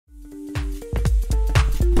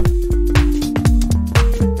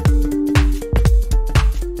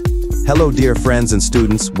Hello dear friends and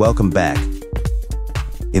students, welcome back.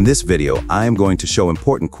 In this video, I am going to show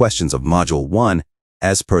important questions of Module 1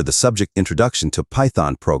 as per the subject Introduction to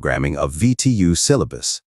Python Programming of VTU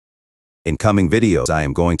syllabus. In coming videos, I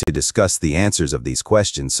am going to discuss the answers of these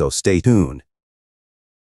questions, so stay tuned.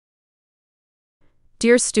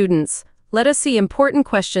 Dear students, let us see important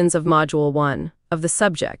questions of Module 1 of the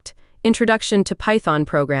subject Introduction to Python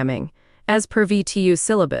Programming as per VTU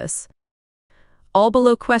syllabus. All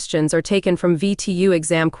below questions are taken from VTU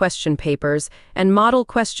exam question papers and model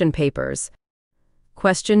question papers.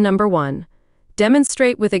 Question number 1.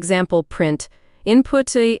 Demonstrate with example print,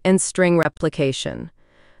 input and string replication.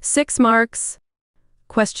 6 marks.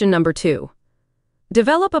 Question number 2.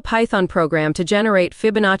 Develop a Python program to generate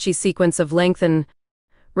Fibonacci sequence of length and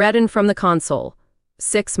written from the console.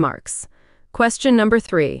 6 marks. Question number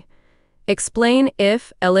 3. Explain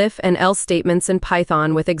if, elif, and else statements in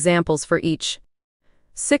Python with examples for each.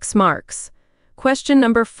 6 marks. Question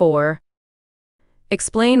number 4.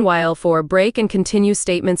 Explain while, for, break, and continue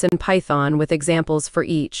statements in Python with examples for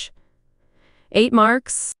each. 8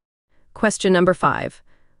 marks. Question number 5.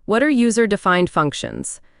 What are user-defined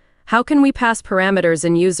functions? How can we pass parameters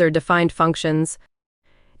in user-defined functions?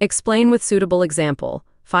 Explain with suitable example.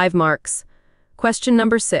 5 marks. Question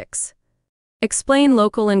number 6. Explain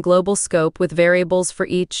local and global scope with variables for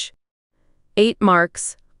each. 8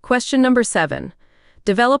 marks. Question number 7.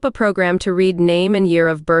 Develop a program to read name and year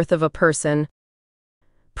of birth of a person.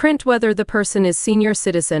 Print whether the person is senior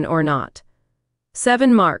citizen or not.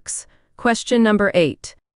 7 marks. Question number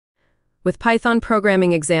 8. With Python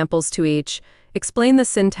programming examples to each, explain the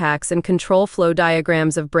syntax and control flow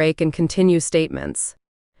diagrams of break and continue statements.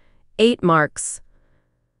 8 marks.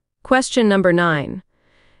 Question number 9.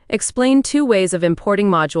 Explain 2 ways of importing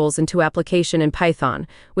modules into application in Python,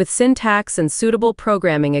 with syntax and suitable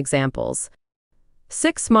programming examples.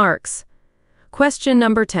 6 marks. Question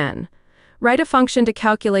number 10. Write a function to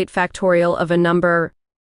calculate factorial of a number.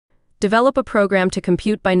 Develop a program to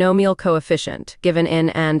compute binomial coefficient, given in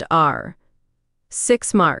and r.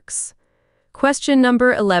 6 marks. Question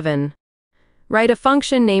number 11. Write a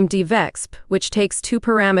function named devexp, which takes 2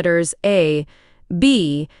 parameters a,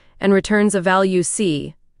 b, and returns a value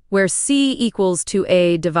c, where c equals to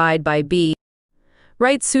a divided by b.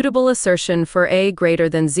 Write suitable assertion for a greater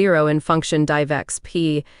than 0 in function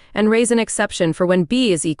devexp, and raise an exception for when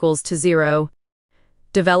b is equals to 0.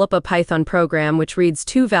 Develop a Python program which reads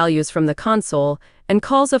 2 values from the console and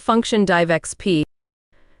calls a function devexp.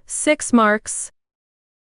 6 marks.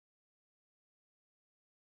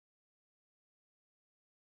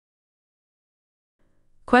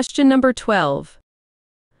 Question number 12.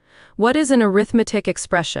 What is an arithmetic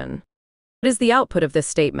expression? What is the output of this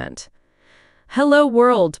statement? Hello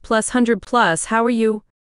world plus 100 plus, how are you?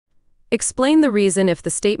 Explain the reason if the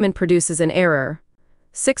statement produces an error.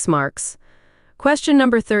 6 marks. Question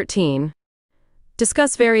number 13.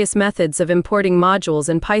 Discuss various methods of importing modules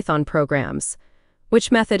in Python programs. Which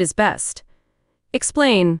method is best?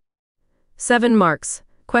 Explain. 7 marks.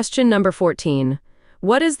 Question number 14.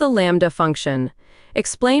 What is the lambda function?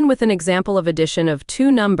 Explain with an example of addition of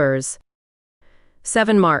 2 numbers.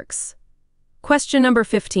 7 marks. Question number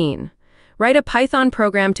 15. Write a Python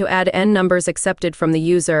program to add n numbers accepted from the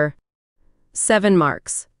user. 7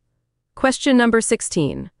 marks. Question number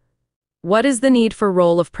 16. What is the need for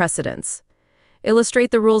role of precedence? Illustrate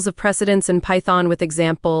the rules of precedence in Python with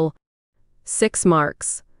example. 6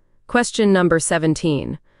 marks. Question number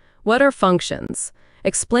 17. What are functions?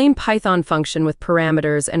 Explain Python function with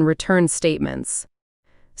parameters and return statements.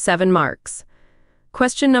 7 marks.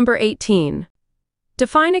 Question number 18.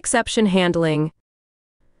 Define exception handling.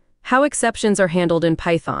 How exceptions are handled in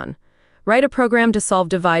Python. Write a program to solve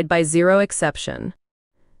divide by 0 exception.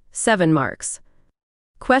 7 marks.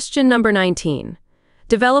 Question number 19.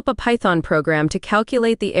 Develop a Python program to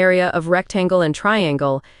calculate the area of rectangle and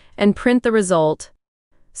triangle and print the result.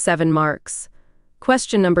 7 marks.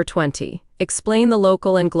 Question number 20. Explain the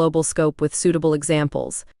local and global scope with suitable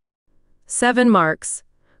examples. 7 marks.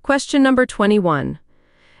 Question number 21.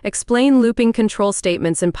 Explain looping control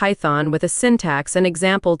statements in Python with a syntax and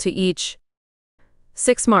example to each.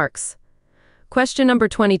 6 marks. Question number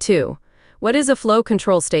 22. What is a flow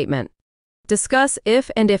control statement? Discuss if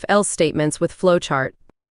and if else statements with flowchart.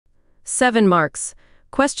 7 marks.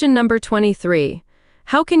 Question number 23.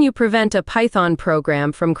 How can you prevent a Python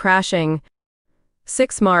program from crashing?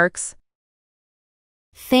 6 marks.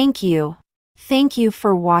 Thank you. Thank you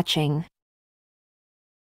for watching.